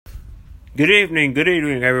Good evening,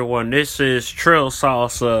 everyone. This is Trill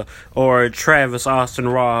Salsa or Travis Austin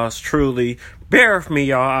Ross. Truly, bear with me,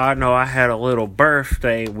 y'all. I know I had a little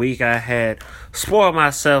birthday week. I had spoiled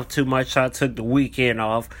myself too much. I took the weekend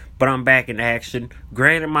off, but I'm back in action.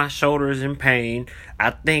 Granted, my shoulder is in pain.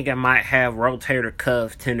 I think I might have rotator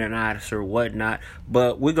cuff tendonitis or whatnot,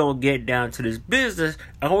 but we're going to get down to this business,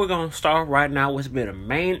 and we're going to start right now. What's been a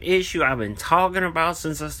main issue I've been talking about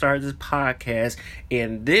since I started this podcast,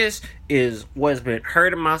 and this is what's been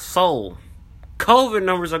hurting my soul. COVID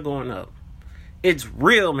numbers are going up. It's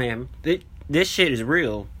real, man. This shit is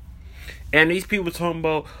real. And these people talking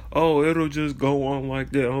about, oh, it'll just go on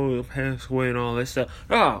like that. Oh, it'll pass away and all that stuff.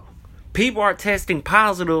 Oh, people are testing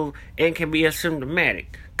positive and can be asymptomatic.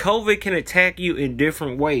 COVID can attack you in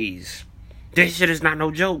different ways. This shit is not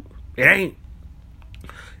no joke. It ain't.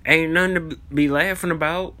 Ain't nothing to be laughing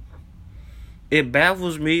about. It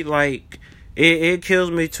baffles me. Like, it kills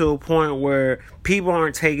me to a point where people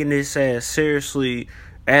aren't taking this as seriously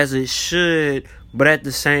as it should. But at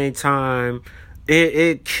the same time,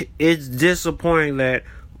 it's disappointing that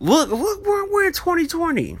look we're in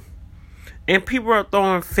 2020 and people are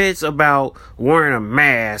throwing fits about wearing a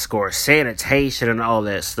mask or sanitation and all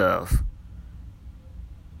that stuff.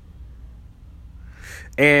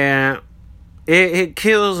 And it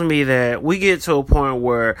kills me that we get to a point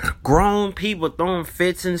where grown people throwing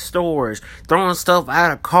fits in stores, throwing stuff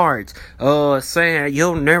out of carts, saying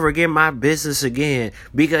you'll never get my business again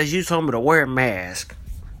because you told me to wear a mask.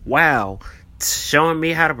 Wow. Showing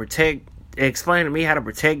me how to explaining to me how to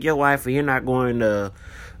protect your life, and you're not going to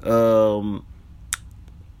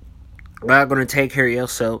take care of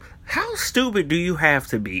yourself. How stupid do you have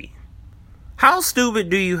to be? How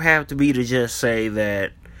stupid do you have to be to just say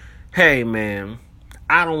that, hey man,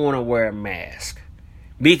 I don't want to wear a mask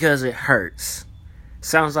because it hurts?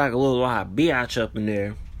 Sounds like a little lot of biatch up in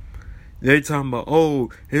there. They talking about,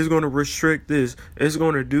 oh, it's going to restrict this, it's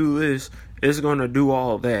going to do this, it's going to do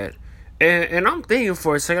all that. And I'm thinking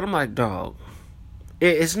for a second, I'm like, dog,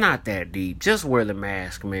 it's not that deep. Just wear the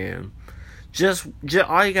mask, man. Just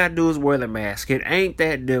all you gotta do is wear the mask. It ain't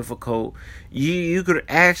that difficult. You could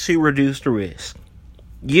actually reduce the risk.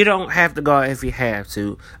 You don't have to go out if you have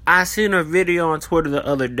to. I seen a video on Twitter the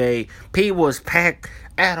other day. People was packed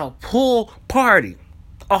at a pool party.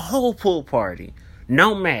 A whole pool party.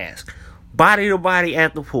 No mask. Body to body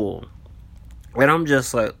at the pool. And I'm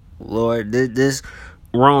just like, Lord, this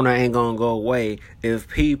Rona ain't gonna go away if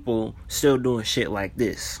people still doing shit like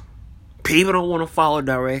this. People don't want to follow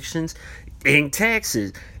directions. In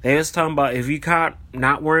Texas, they was talking about if you caught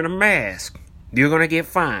not wearing a mask, you're gonna get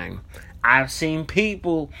fined. I've seen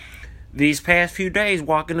people these past few days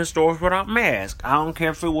walk in the stores without masks. I don't care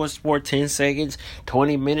if it was for 10 seconds,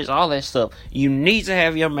 20 minutes, all that stuff. You need to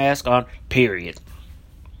have your mask on, period.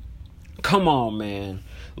 Come on, man.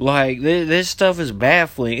 Like, this stuff is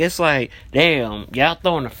baffling. It's like, damn, y'all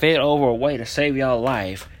throwing a fit over a way to save y'all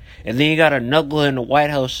life. And then you got a knuckle in the White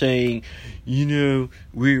House saying, you know,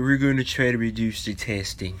 we're going to try to reduce the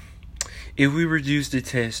testing. If we reduce the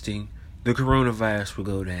testing, the coronavirus will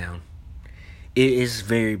go down. It is a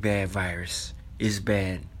very bad virus. It's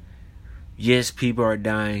bad. Yes, people are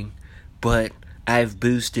dying, but I've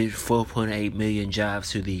boosted 4.8 million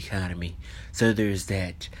jobs to the economy. So there's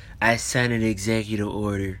that. I signed an executive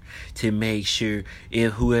order to make sure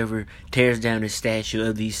if whoever tears down the statue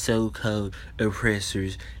of these so-called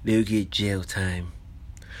oppressors, they'll get jail time.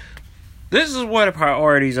 This is what the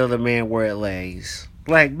priorities of the man where it lays.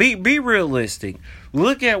 Like, be realistic.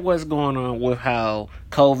 Look at what's going on with how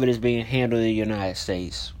COVID is being handled in the United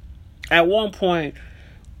States. At one point,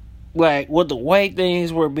 like, with the way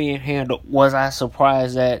things were being handled, was I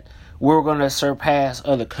surprised that we were going to surpass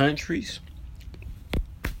other countries?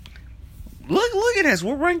 Look at us.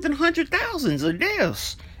 We're ranked in hundred thousands of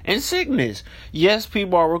deaths and sickness. Yes,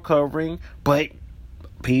 people are recovering, but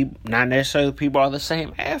not necessarily people are the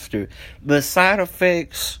same after. The side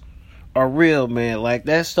effects are real, man. Like,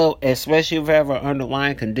 that stuff, especially if you have an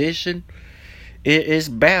underlying condition, it's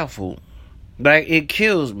baffled. Like, it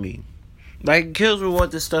kills me. Like, it kills me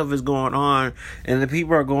what this stuff is going on, and the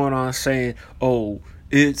people are going on saying, oh,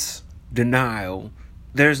 it's denial.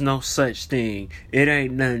 There's no such thing. It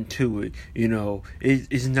ain't nothing to it. You know,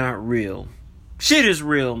 it's not real. Shit is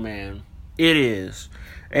real, man. It is.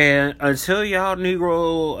 And until y'all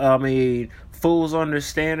fools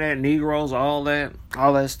understand that, Negroes, all that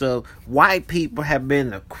stuff, white people have been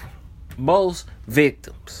the most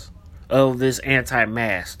victims of this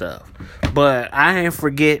anti-mask stuff. But I ain't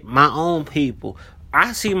forget my own people.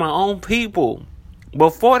 I see my own people.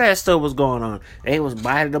 Before that stuff was going on, they was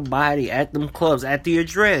body to body at them clubs, at the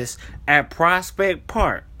address, at Prospect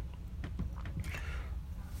Park.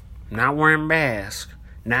 not wearing masks,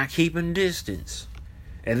 not keeping distance.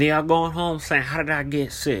 And then y'all going home saying, how did I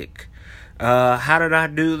get sick? How did I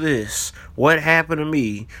do this? What happened to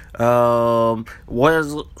me?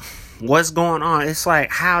 What's going on? It's like,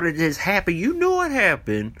 how did this happen? You knew it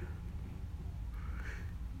happened.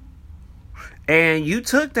 And you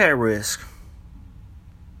took that risk.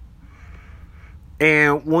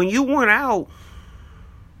 And when you went out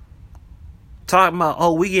talking about,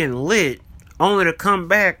 oh, we getting lit, only to come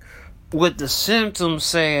back with the symptoms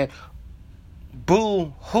saying,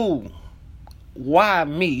 boo hoo, why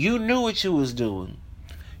me? You knew what you was doing.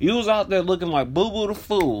 You was out there looking like Boo Boo the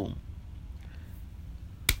Fool.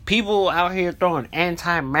 People out here throwing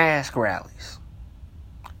anti-mask rallies.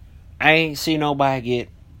 I ain't see nobody get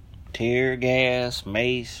tear gas,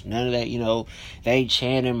 mace, none of that. You know, they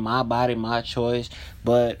chanting my body, my choice.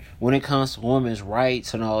 But when it comes to women's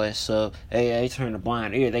rights and all that stuff, they turn a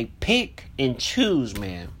blind ear. They pick and choose,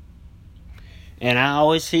 man. And I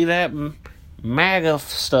always see that MAGA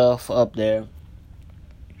stuff up there.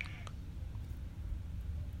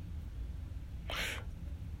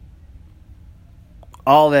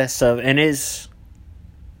 All that stuff. And it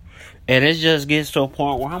just gets to a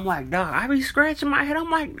point where I'm like, dog, I be scratching my head. I'm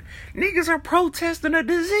like, niggas are protesting a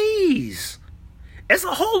disease. It's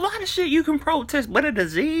a whole lot of shit you can protest, but a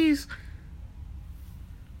disease?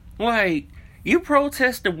 Like, you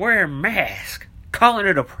protesting wearing masks, calling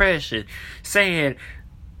it oppression, saying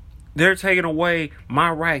they're taking away my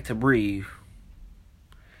right to breathe.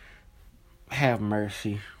 Have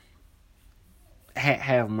mercy.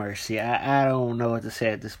 Have mercy. I don't know what to say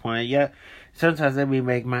at this point. Yeah, sometimes let me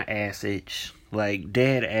make my ass itch, like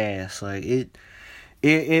dead ass. Like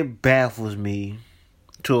it baffles me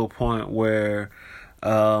to a point where,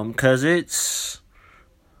 cause it's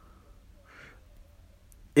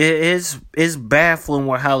baffling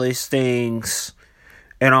with how these things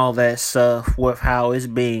and all that stuff, with how it's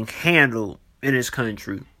being handled in this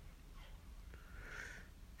country.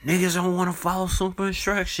 Niggas don't want to follow simple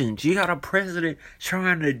instructions. You got a president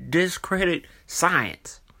trying to discredit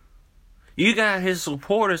science. You got his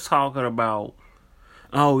supporters talking about,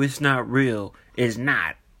 oh, it's not real. It's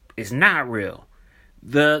not. It's not real.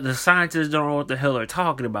 The scientists don't know what the hell they're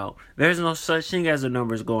talking about. There's no such thing as the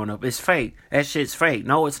numbers going up. It's fake. That shit's fake.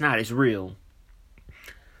 No, it's not. It's real.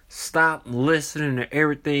 Stop listening to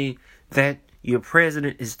everything that your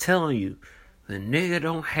president is telling you. The nigga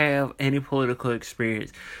don't have any political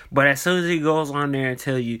experience. But as soon as he goes on there and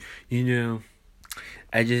tell you, you know,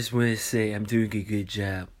 I just want to say I'm doing a good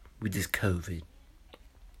job with this COVID.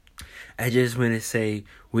 I just want to say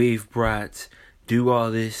we've do all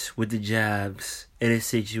this with the jobs and the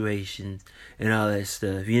situations and all that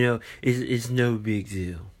stuff. You know, it's no big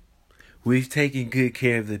deal. We've taken good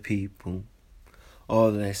care of the people.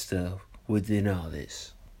 All that stuff within all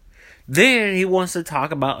this. Then he wants to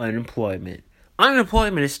talk about unemployment.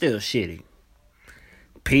 Unemployment is still shitty.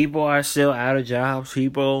 People are still out of jobs.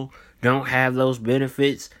 People don't have those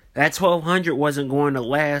benefits. That $1,200 wasn't going to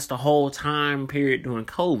last the whole time period during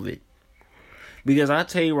COVID. Because I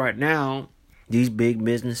tell you right now, these big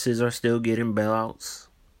businesses are still getting bailouts.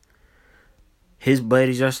 His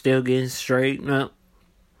buddies are still getting straightened up.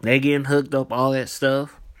 They getting hooked up, all that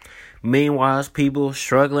stuff. Meanwhile, people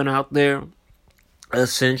struggling out there.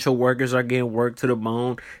 Essential workers are getting worked to the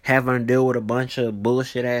bone, having to deal with a bunch of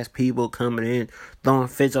bullshit ass people coming in, throwing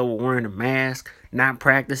fits over wearing a mask, not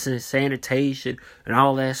practicing sanitation and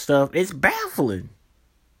all that stuff. It's baffling.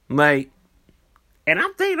 Like, and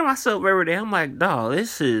I'm thinking to myself every day, I'm like, dawg,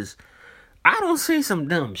 I don't see some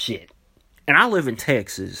dumb shit. And I live in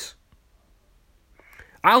Texas.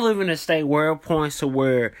 I live in a state where it points to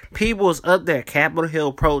where people's up there Capitol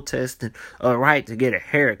Hill protesting a right to get a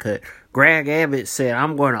haircut. Greg Abbott said,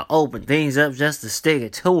 I'm going to open things up just to stick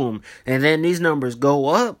it to him. And then these numbers go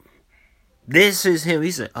up. This is him.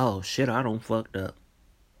 He said, oh shit, I don't fucked up.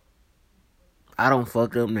 I don't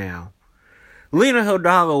fucked up now. Lena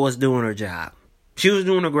Hidalgo was doing her job. She was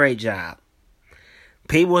doing a great job.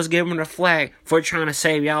 People was giving her flack for trying to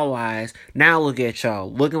save y'all lives. Now look at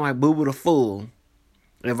y'all, looking like Boo Boo the Fool.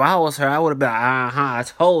 If I was her, I would have been, I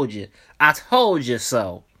told you. I told you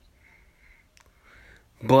so.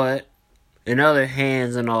 But, in other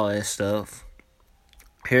hands and all that stuff,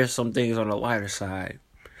 here's some things on the lighter side.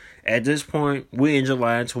 At this point, we in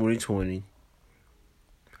July 2020.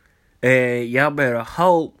 And y'all better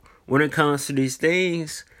hope when it comes to these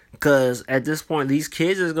things, because at this point, these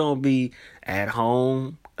kids is going to be at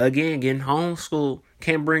home, again, getting homeschooled.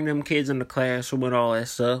 Can't bring them kids in the classroom and all that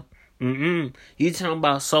stuff. You talking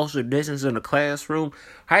about social distance in the classroom?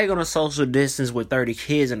 How you gonna social distance with 30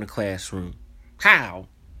 kids in the classroom? How?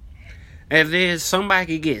 and then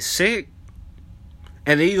somebody could get sick,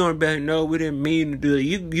 and then you're gonna be like, no, we didn't mean to do it.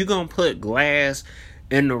 You gonna put glass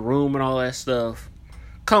in the room and all that stuff.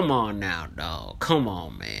 Come on now, dog. Come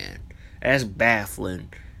on, man. That's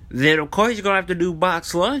baffling. Then, of course, you're going to have to do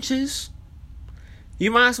box lunches.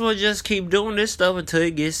 You might as well just keep doing this stuff until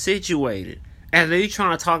it gets situated. And then you're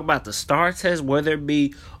trying to talk about the STAAR test, whether it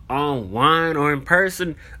be online or in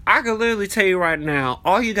person. I can literally tell you right now,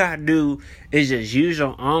 all you got to do is just use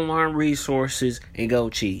your online resources and go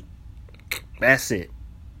cheat. That's it.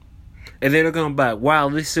 And then they're going to be like, wow,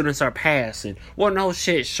 these students are passing. Well, no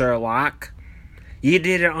shit, Sherlock. You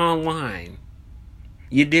did it online.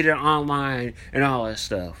 You did it online and all that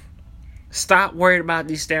stuff. Stop worrying about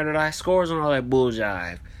these standardized scores and all that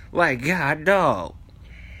bulljive. Like, God, dog.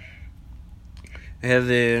 And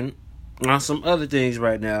then, on some other things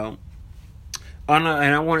right now. And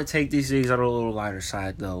I want to take these things on a little lighter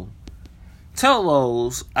side, though. Tell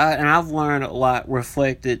those, and I've learned a lot,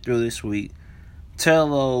 reflected through this week. Tell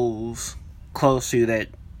those close to you that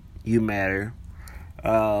you matter.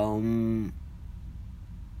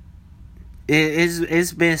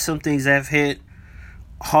 It's been some things that have hit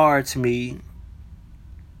hard to me,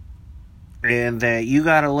 and that you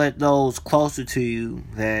gotta let those closer to you,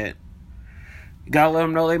 that you gotta let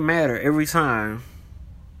them know they matter every time.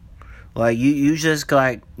 Like, you just,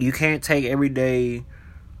 like, you can't take every day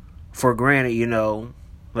for granted, you know.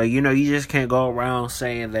 Like, you know, you just can't go around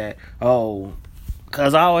saying that, oh,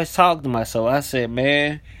 because I always talk to myself. I said,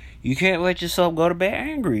 man, you can't let yourself go to bed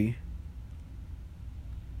angry.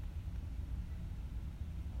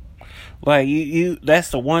 Like, you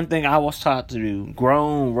that's the one thing I was taught to do.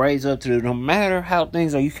 Grown, raised up to do. No matter how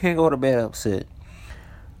things are, you can't go to bed upset.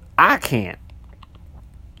 I can't.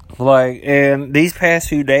 Like, and these past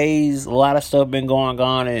few days, a lot of stuff been going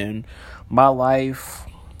on in my life.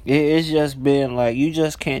 It's just been like, you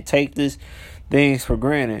just can't take these things for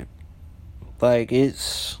granted. Like,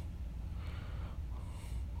 it's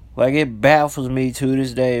like, it baffles me to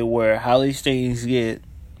this day where how these things get.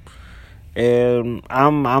 And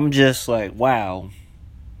I'm just like, wow,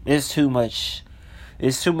 it's too much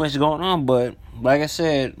going on. But like I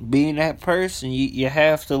said, being that person, you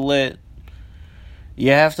have to let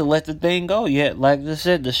the thing go. Yeah, like I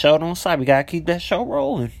said, the show don't stop. You gotta keep that show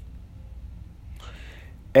rolling.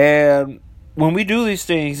 And when we do these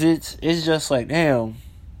things, it's just like, damn,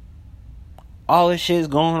 all this shit's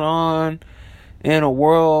going on in the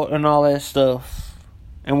world and all that stuff,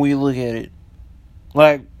 and we look at it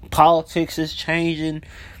like, politics is changing.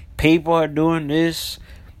 People are doing this.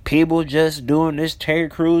 People just doing this. Terry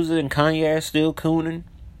Crews and Kanye are still cooning.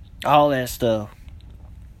 All that stuff.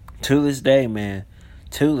 To this day, man.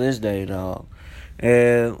 To this day, dog.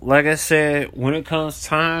 And like I said, when it comes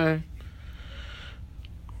time,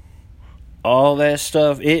 all that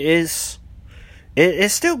stuff, it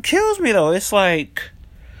still kills me, though. It's like,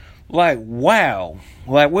 wow.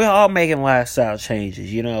 Like, we're all making lifestyle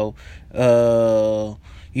changes, you know.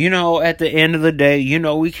 You know, at the end of the day, you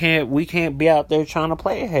know, we can't be out there trying to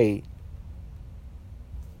play hate.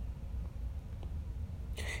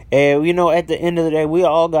 And, you know, at the end of the day, we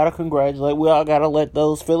all gotta congratulate. We all gotta let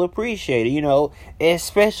those feel appreciated, you know,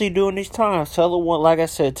 especially during these times. Tell the one, like I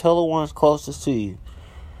said, tell the ones closest to you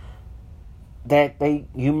that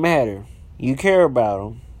you matter. You care about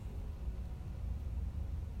them.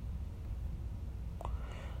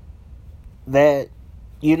 That,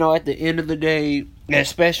 you know, at the end of the day,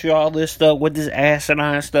 especially all this stuff with this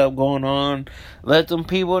asinine stuff going on, let them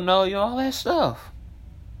people know, you know, all that stuff.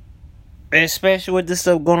 Especially with this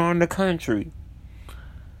stuff going on in the country.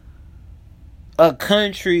 A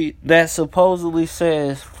country that supposedly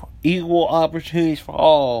says equal opportunities for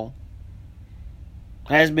all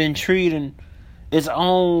has been treating its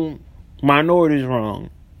own minorities wrong.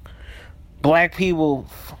 Black people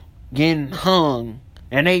getting hung,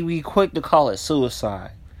 and they be quick to call it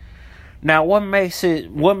suicide. Now, what makes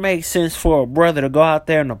sense for a brother to go out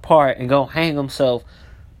there in the park and go hang himself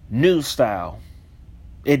new style?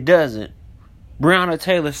 It doesn't. Breonna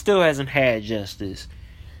Taylor still hasn't had justice.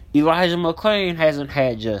 Elijah McClain hasn't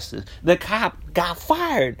had justice. The cop got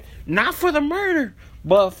fired, not for the murder,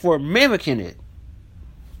 but for mimicking it.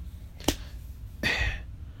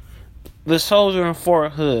 The soldier in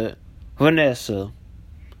Fort Hood, Vanessa,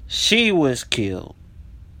 she was killed.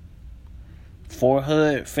 Fort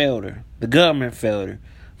Hood failed her. The government failed her.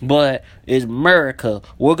 But it's America.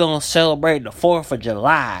 We're going to celebrate the 4th of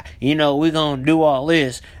July. You know, we're going to do all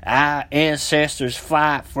this. Our ancestors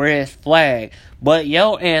fought for this flag. But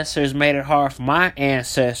your ancestors made it hard for my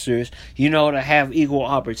ancestors, you know, to have equal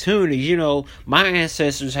opportunities. You know, my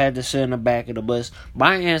ancestors had to sit in the back of the bus.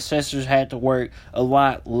 My ancestors had to work a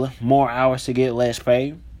lot more hours to get less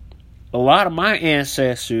pay. A lot of my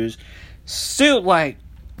ancestors still, like,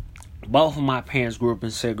 both of my parents grew up in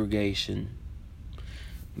segregation.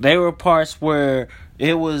 They were parts where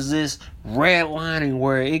it was this redlining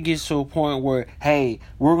where it gets to a point where, hey,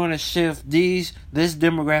 we're going to shift this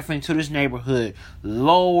demographic into this neighborhood.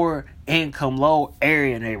 Lower income, low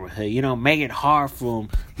area neighborhood. You know, make it hard for them.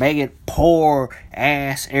 Make it poor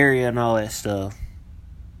ass area and all that stuff.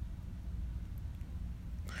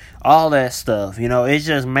 All that stuff. You know, it's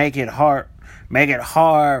just make it hard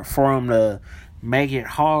for them to make it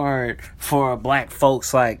hard for black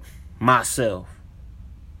folks like myself.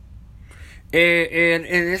 And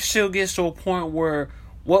it still gets to a point where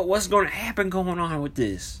what's going to happen going on with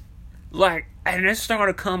this? Like, and it's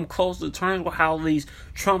starting to come close to terms with how these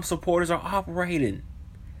Trump supporters are operating.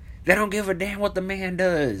 They don't give a damn what the man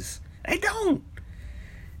does. They don't.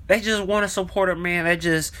 They just want to support a man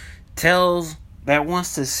that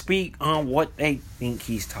wants to speak on what they think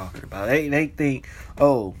he's talking about. They think,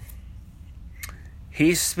 oh,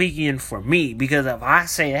 he's speaking for me, because if I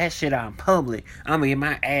say that shit out in public, I'm going to get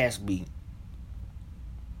my ass beat.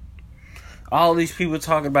 All these people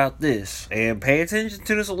talking about this. And pay attention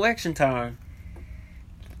to this election time.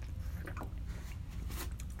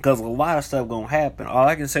 Because a lot of stuff going to happen. All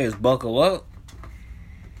I can say is buckle up.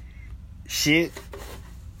 Shit.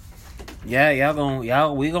 Yeah,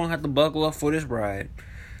 we going to have to buckle up for this ride.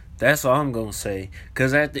 That's all I'm going to say.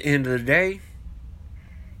 Because at the end of the day,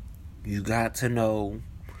 you got to know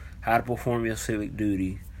how to perform your civic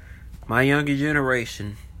duty. My younger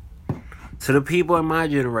generation, to the people in my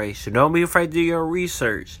generation, don't be afraid to do your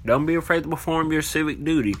research. Don't be afraid to perform your civic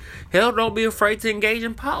duty. Hell, don't be afraid to engage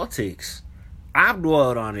in politics. I've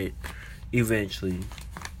dwelled on it eventually.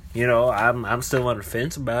 You know, I'm still on the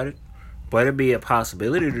fence about it, but it'd be a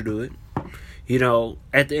possibility to do it. You know,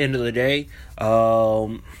 at the end of the day,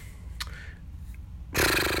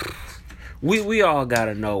 we all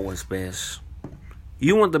gotta know what's best.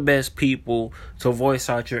 You want the best people to voice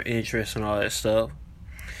out your interests and all that stuff.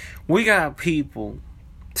 We got people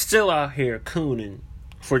still out here cooning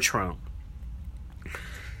for Trump.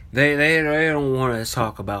 They don't want to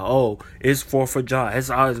talk about, oh, it's 4th of July. It's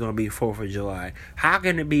always going to be 4th of July. How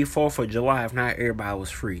can it be 4th of July if not everybody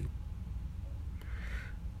was free?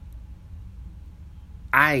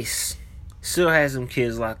 ICE still has them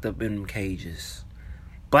kids locked up in them cages.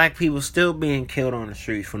 Black people still being killed on the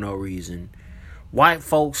streets for no reason. White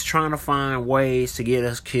folks trying to find ways to get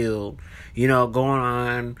us killed. You know, going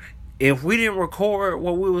on. If we didn't record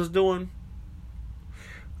what we was doing,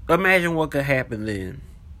 imagine what could happen then.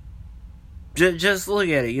 Just look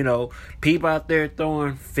at it, you know. People out there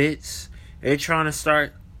throwing fits. They're trying to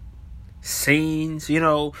start scenes, you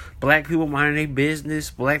know. Black people minding their business.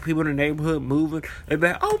 Black people in the neighborhood moving. They're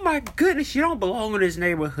like, oh my goodness, you don't belong in this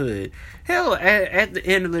neighborhood. Hell, at the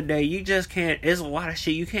end of the day, you just can't. There's a lot of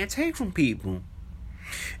shit you can't take from people.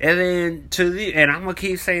 And then and I'm gonna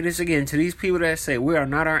keep saying this again to these people that say we are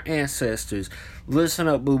not our ancestors. Listen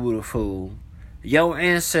up, Boo Boo the Fool. Your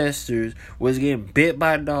ancestors was getting bit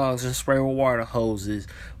by dogs and sprayed with water hoses,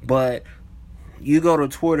 but you go to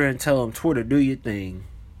Twitter and tell them, Twitter, do your thing.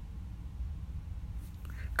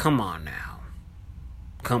 Come on now.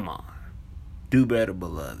 Come on. Do better,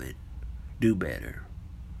 beloved. Do better.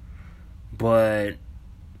 But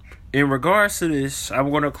in regards to this, I'm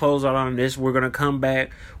going to close out on this. We're going to come back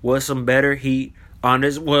with some better heat on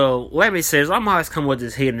this. Well, let me say this. I'm always coming with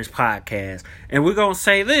this heat in this podcast. And we're going to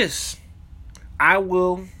say this. I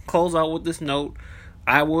will close out with this note.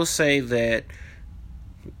 I will say that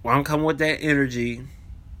I'm coming with that energy.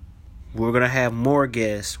 We're going to have more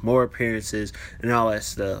guests, more appearances, and all that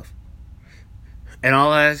stuff. And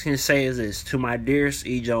all I can say is this. To my dearest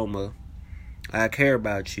Ijoma, I care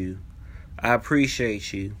about you. I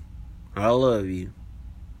appreciate you. I love you.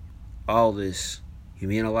 All this. You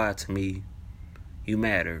mean a lot to me. You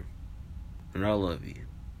matter. And I love you.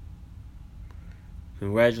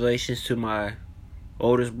 Congratulations to my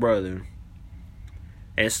oldest brother.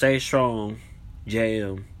 And stay strong,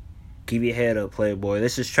 JM. Keep your head up, Playboy.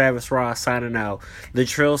 This is Travis Ross signing out. The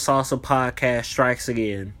Trill Salsa Podcast strikes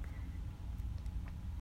again.